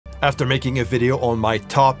After making a video on my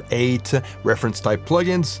top 8 reference type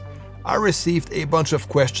plugins, I received a bunch of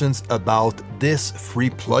questions about this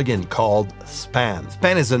free plugin called Span.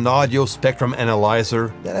 Span is an audio spectrum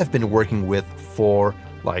analyzer that I've been working with for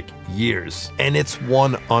like years, and it's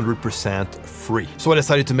 100% free. So I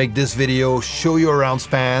decided to make this video, show you around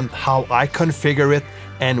Span, how I configure it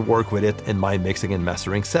and work with it in my mixing and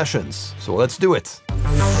mastering sessions. So let's do it.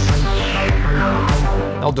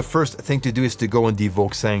 Now the first thing to do is to go on the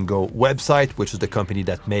Voxengo website, which is the company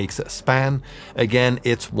that makes Span. Again,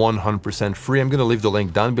 it's 100% free. I'm going to leave the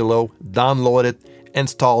link down below. Download it,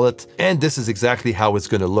 install it, and this is exactly how it's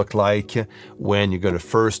going to look like when you're going to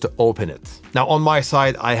first open it. Now on my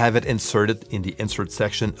side, I have it inserted in the insert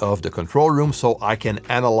section of the control room so I can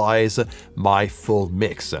analyze my full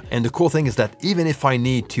mix. And the cool thing is that even if I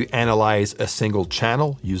need to analyze a single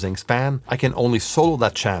channel using Span, I can only solo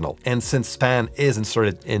that channel. And since Span is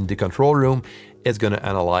inserted in the control room, it's going to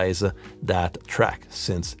analyze that track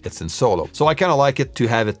since it's in solo. So I kind of like it to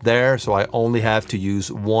have it there, so I only have to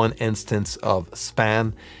use one instance of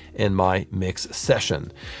Span in my mix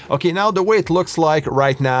session. Okay, now the way it looks like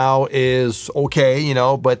right now is okay, you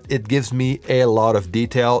know, but it gives me a lot of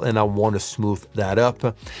detail and I want to smooth that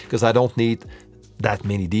up because I don't need that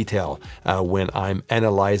many detail when I'm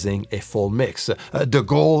analyzing a full mix. The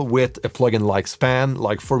goal with a plugin like Span,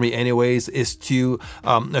 like for me anyways, is to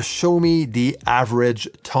show me the average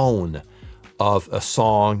tone of a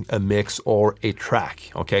song, a mix, or a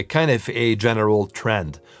track, okay? Kind of a general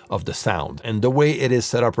trend of the sound. And the way it is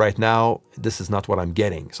set up right now, this is not what I'm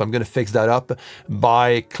getting. So I'm gonna fix that up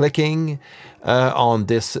by clicking on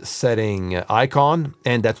this setting icon,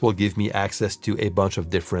 and that will give me access to a bunch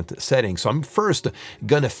of different settings. So I'm first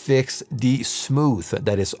gonna fix the smooth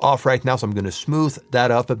that is off right now. So I'm gonna smooth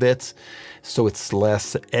that up a bit so it's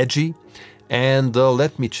less edgy. And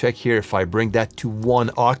let me check here if I bring that to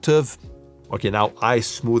 1 octave. Okay, now I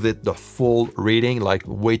smooth it the full reading, like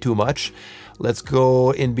way too much. Let's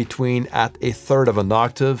go in between at 1/3 of an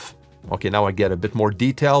octave. Okay, now I get a bit more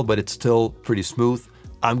detail, but it's still pretty smooth.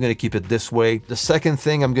 I'm gonna keep it this way. The second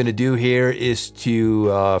thing I'm gonna do here is to,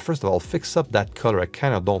 first of all, fix up that color. I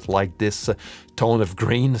kind of don't like this tone of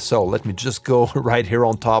green. So let me just go right here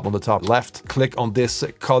on top, on the top left, click on this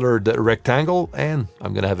colored rectangle, and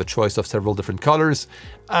I'm gonna have a choice of several different colors.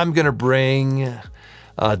 I'm gonna bring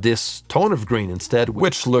this tone of green instead,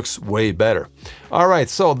 which looks way better. All right,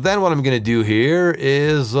 so then what I'm gonna do here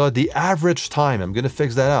is the average time. I'm gonna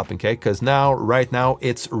fix that up, okay? Because now, right now,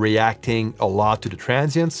 it's reacting a lot to the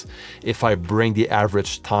transients. If I bring the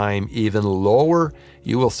average time even lower,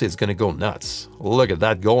 you will see it's gonna go nuts. Look at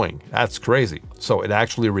that going, that's crazy. So it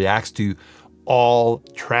actually reacts to all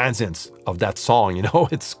transients of that song, you know,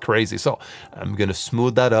 it's crazy. So I'm gonna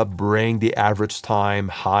smooth that up, bring the average time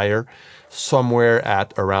higher, somewhere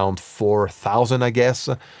at around 4,000, I guess.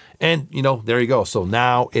 And, you know, there you go. So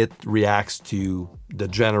now it reacts to the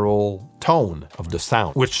general tone of the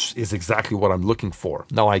sound, which is exactly what I'm looking for.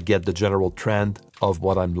 Now I get the general trend of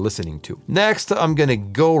what I'm listening to. Next, I'm gonna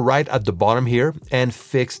go right at the bottom here and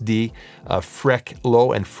fix the frec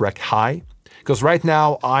low and frec high. Because right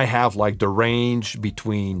now I have like the range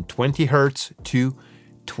between 20 Hertz to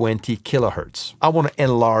 20 kilohertz. I want to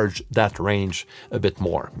enlarge that range a bit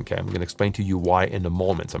more. Okay, I'm going to explain to you why in a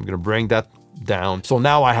moment. So I'm going to bring that down. So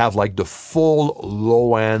now I have like the full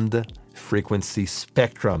low end frequency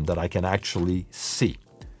spectrum that I can actually see.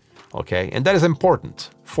 Okay, and that is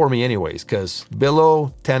important for me anyways, because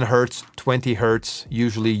below 10 Hertz, 20 Hertz,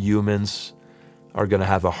 usually humans are going to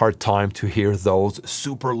have a hard time to hear those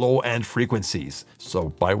super low end frequencies. So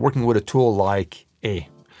by working with a tool like a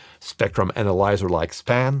spectrum analyzer like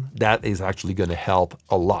Span, that is actually going to help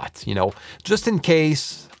a lot, you know, just in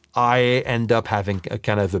case I end up having a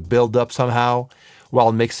kind of a build-up somehow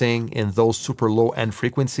while mixing in those super low end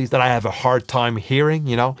frequencies that I have a hard time hearing,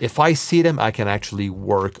 you know. If I see them, I can actually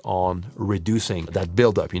work on reducing that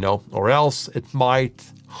build-up, you know, or else it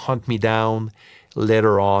might hunt me down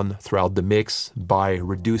later on throughout the mix by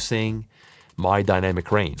reducing my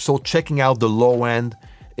dynamic range. So checking out the low end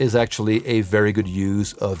is actually a very good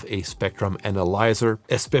use of a spectrum analyzer,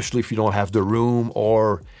 especially if you don't have the room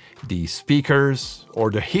or the speakers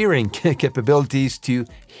or the hearing capabilities to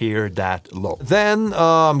hear that low. Then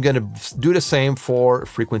I'm gonna do the same for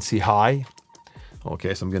frequency high.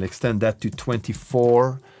 Okay, so I'm gonna extend that to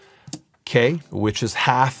 24K, which is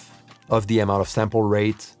half of the amount of sample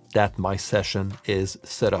rate that my session is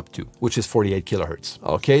set up to, which is 48 kilohertz.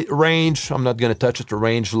 Okay, range, I'm not gonna touch it, the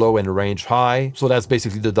range low and range high. So that's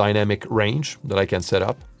basically the dynamic range that I can set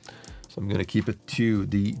up. So I'm gonna keep it to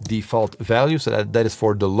the default value. So that is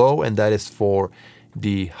for the low and that is for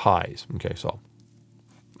the highs. Okay, so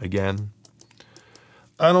Again,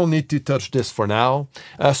 I don't need to touch this for now.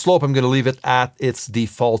 Slope, I'm going to leave it at its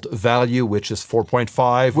default value, which is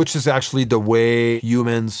 4.5, which is actually the way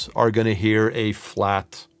humans are going to hear a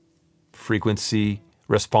flat frequency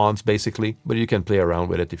response, basically. But you can play around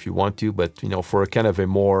with it if you want to. But, you know, for a kind of a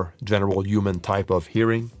more general human type of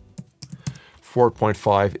hearing,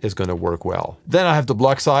 4.5 is going to work well. Then I have the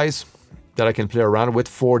block size that I can play around with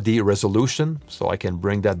for the resolution. So I can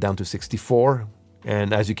bring that down to 64.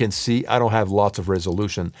 And as you can see, I don't have lots of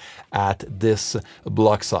resolution at this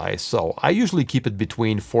block size. So I usually keep it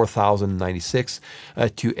between 4096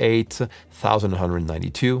 to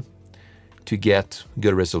 8192 to get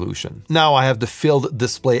good resolution. Now I have the field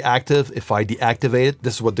display active. If I deactivate it,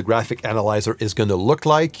 this is what the graphic analyzer is going to look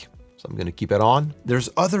like. So I'm going to keep it on. There's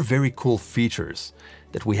other very cool features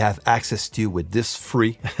that we have access to with this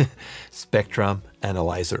free spectrum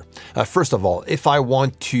analyzer. First of all, if I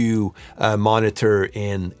want to monitor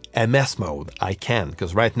in MS mode, I can,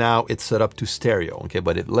 because right now it's set up to stereo. Okay,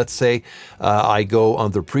 but let's say I go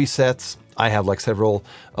under presets. I have like several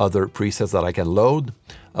other presets that I can load.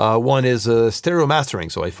 One is stereo mastering.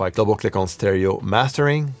 So if I double click on stereo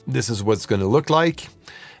mastering, this is what it's going to look like.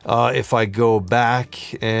 If I go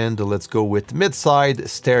back and let's go with mid-side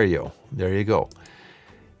stereo, there you go.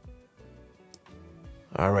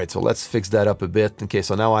 All right, so let's fix that up a bit. Okay,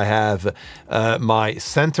 so now I have my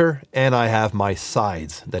center and I have my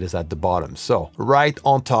sides that is at the bottom. So right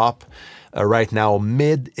on top, right now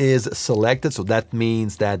mid is selected. So that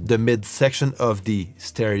means that the mid section of the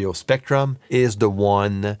stereo spectrum is the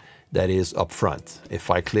one that is up front.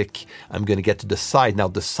 If I click, I'm going to get to the side. Now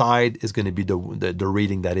the side is going to be the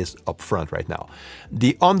reading that is up front right now.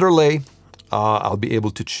 The underlay, I'll be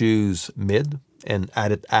able to choose mid and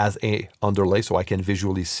add it as a underlay so I can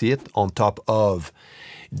visually see it on top of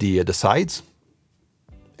the sides.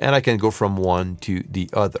 And I can go from one to the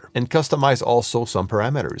other and customize also some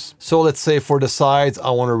parameters. So let's say for the sides, I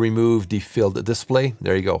want to remove the field display.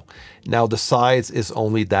 There you go. Now the sides is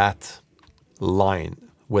only that line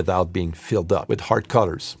without being filled up with hard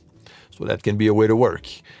colors. So that can be a way to work.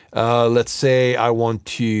 Let's say I want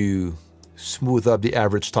to smooth up the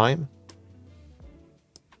average time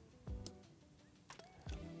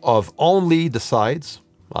of only the sides,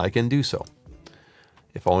 I can do so.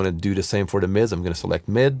 If I want to do the same for the mids, I'm going to select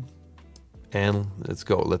mid and let's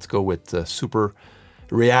go with super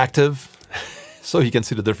reactive so you can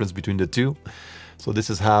see the difference between the two. So this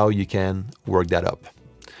is how you can work that up.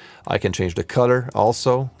 I can change the color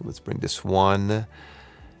also. Let's bring this one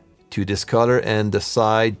to this color and the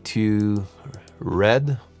side to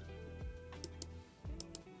red.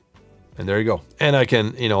 And there you go. And I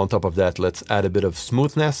can, you know, on top of that, let's add a bit of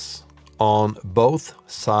smoothness on both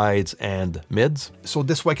sides and mids. So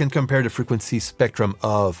this way I can compare the frequency spectrum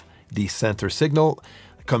of the center signal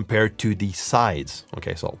compared to the sides.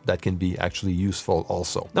 Okay, so that can be actually useful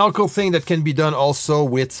also. Now, a cool thing that can be done also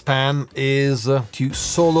with span is to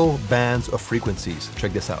solo bands of frequencies.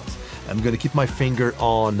 Check this out. I'm going to keep my finger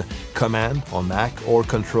on Command on Mac or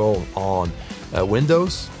Control on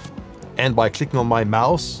Windows. And by clicking on my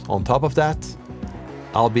mouse on top of that,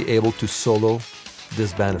 I'll be able to solo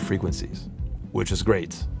this band of frequencies, which is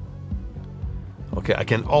great. Okay, I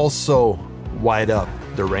can also widen up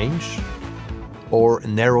the range or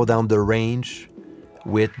narrow down the range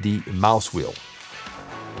with the mouse wheel.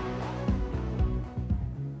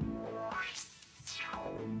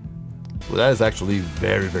 So that is actually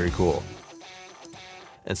very, very cool.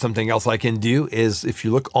 And something else I can do is if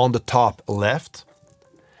you look on the top left,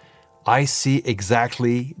 I see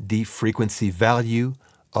exactly the frequency value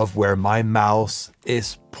of where my mouse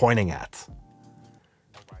is pointing at.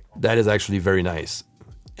 That is actually very nice.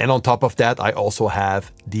 And on top of that, I also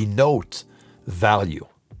have the note value.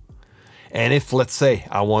 And if, let's say,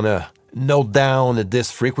 I want to note down this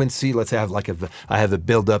frequency, let's say I have a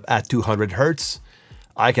buildup at 200 Hertz,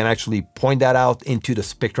 I can actually point that out into the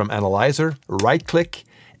spectrum analyzer, right click,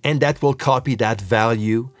 and that will copy that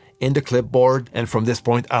value in the clipboard. And from this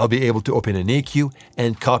point, I'll be able to open an EQ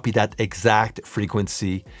and copy that exact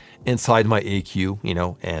frequency inside my EQ, you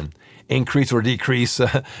know, and increase or decrease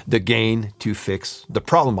the gain to fix the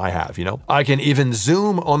problem I have, you know. I can even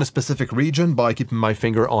zoom on a specific region by keeping my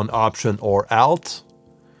finger on Option or Alt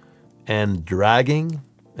and dragging,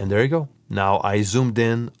 and there you go. Now I zoomed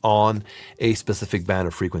in on a specific band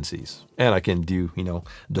of frequencies, and I can do, you know,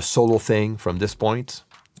 the solo thing from this point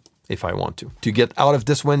if I want to. To get out of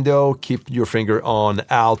this window, keep your finger on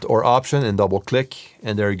Alt or Option and double click,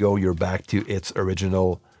 and there you go, you're back to its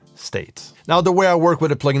original state. Now, the way I work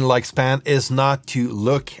with a plugin like Span is not to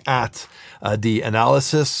look at the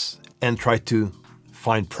analysis and try to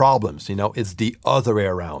find problems. You know, it's the other way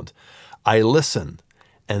around. I listen,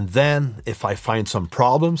 and then if I find some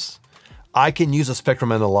problems, I can use a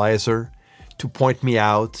spectrum analyzer to point me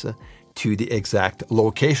out to the exact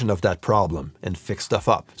location of that problem and fix stuff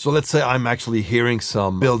up. So let's say I'm actually hearing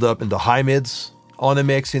some buildup in the high mids on a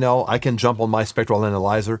mix, you know, I can jump on my spectral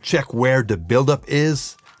analyzer, check where the buildup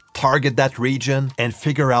is, target that region, and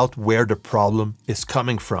figure out where the problem is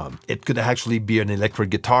coming from. It could actually be an electric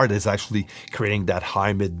guitar that is actually creating that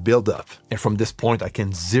high mid buildup. And from this point, I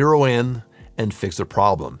can zero in and fix the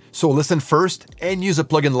problem. So listen first and use a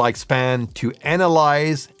plugin like Span to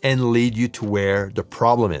analyze and lead you to where the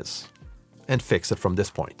problem is and fix it from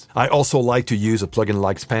this point. I also like to use a plugin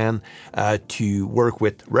like Span to work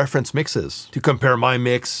with reference mixes, to compare my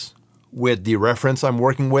mix with the reference I'm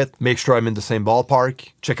working with, make sure I'm in the same ballpark,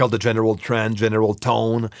 check out the general trend, general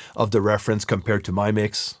tone of the reference compared to my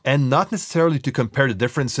mix, and not necessarily to compare the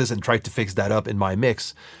differences and try to fix that up in my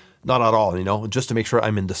mix. Not at all, you know, just to make sure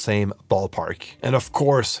I'm in the same ballpark. And of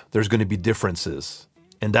course, there's going to be differences.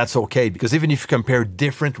 And that's okay, because even if you compare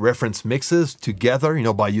different reference mixes together, you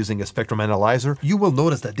know, by using a spectrum analyzer, you will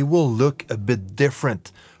notice that they will look a bit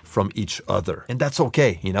different from each other. And that's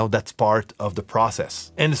okay, you know, that's part of the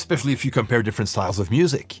process. And especially if you compare different styles of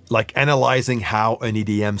music, like analyzing how an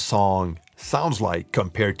EDM song sounds like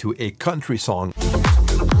compared to a country song.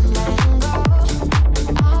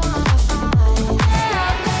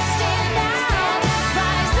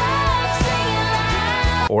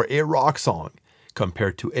 Or a rock song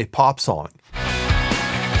compared to a pop song.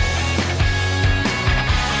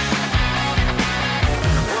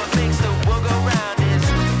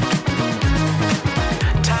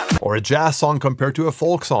 Or a jazz song compared to a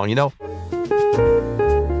folk song, you know?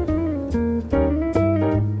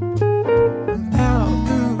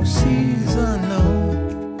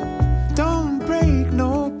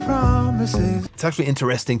 It's actually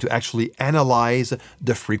interesting to actually analyze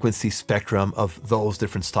the frequency spectrum of those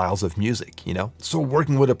different styles of music, you know? So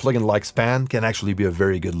working with a plugin like Span can actually be a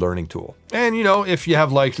very good learning tool. And you know, if you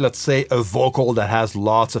have like, let's say a vocal that has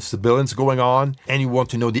lots of sibilance going on and you want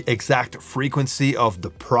to know the exact frequency of the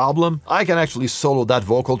problem, I can actually solo that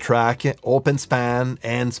vocal track, open Span,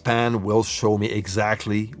 and Span will show me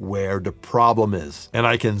exactly where the problem is. And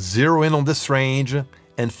I can zero in on this range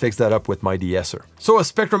and fix that up with my de-esser. So a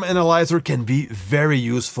spectrum analyzer can be very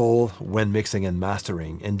useful when mixing and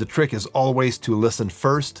mastering. And the trick is always to listen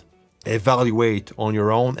first, evaluate on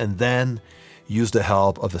your own, and then use the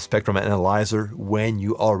help of a spectrum analyzer when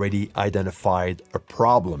you already identified a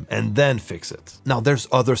problem, and then fix it. Now there's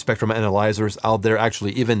other spectrum analyzers out there,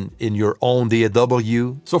 actually even in your own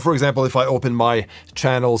DAW. So for example, if I open my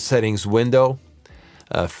channel settings window,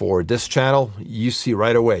 for this channel, you see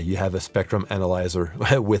right away you have a spectrum analyzer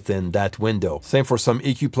within that window. Same for some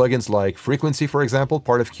EQ plugins like Frequency, for example,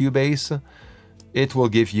 part of CUBASE. It will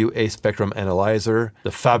give you a spectrum analyzer.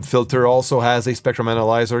 The Fab Filter also has a spectrum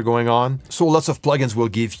analyzer going on. So lots of plugins will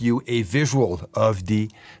give you a visual of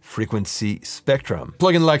the frequency spectrum.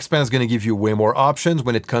 Plugin like Span is going to give you way more options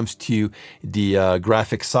when it comes to the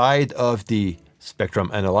graphic side of the spectrum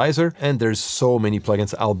analyzer, and there's so many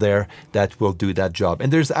plugins out there that will do that job.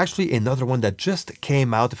 And there's actually another one that just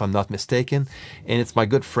came out, if I'm not mistaken, and it's my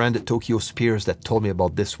good friend Tokyo Spears that told me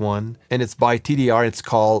about this one, and it's by TDR. It's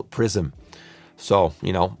called Prism. So,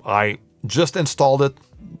 you know, I just installed it,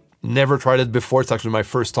 never tried it before. It's actually my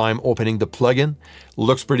first time opening the plugin.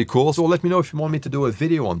 Looks pretty cool. So let me know if you want me to do a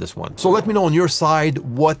video on this one. So let me know on your side,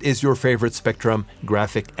 what is your favorite spectrum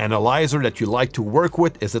graphic analyzer that you like to work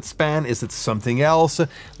with? Is it Span? Is it something else?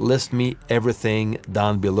 List me everything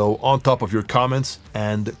down below on top of your comments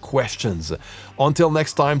and questions. Until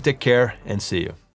next time, take care and see you.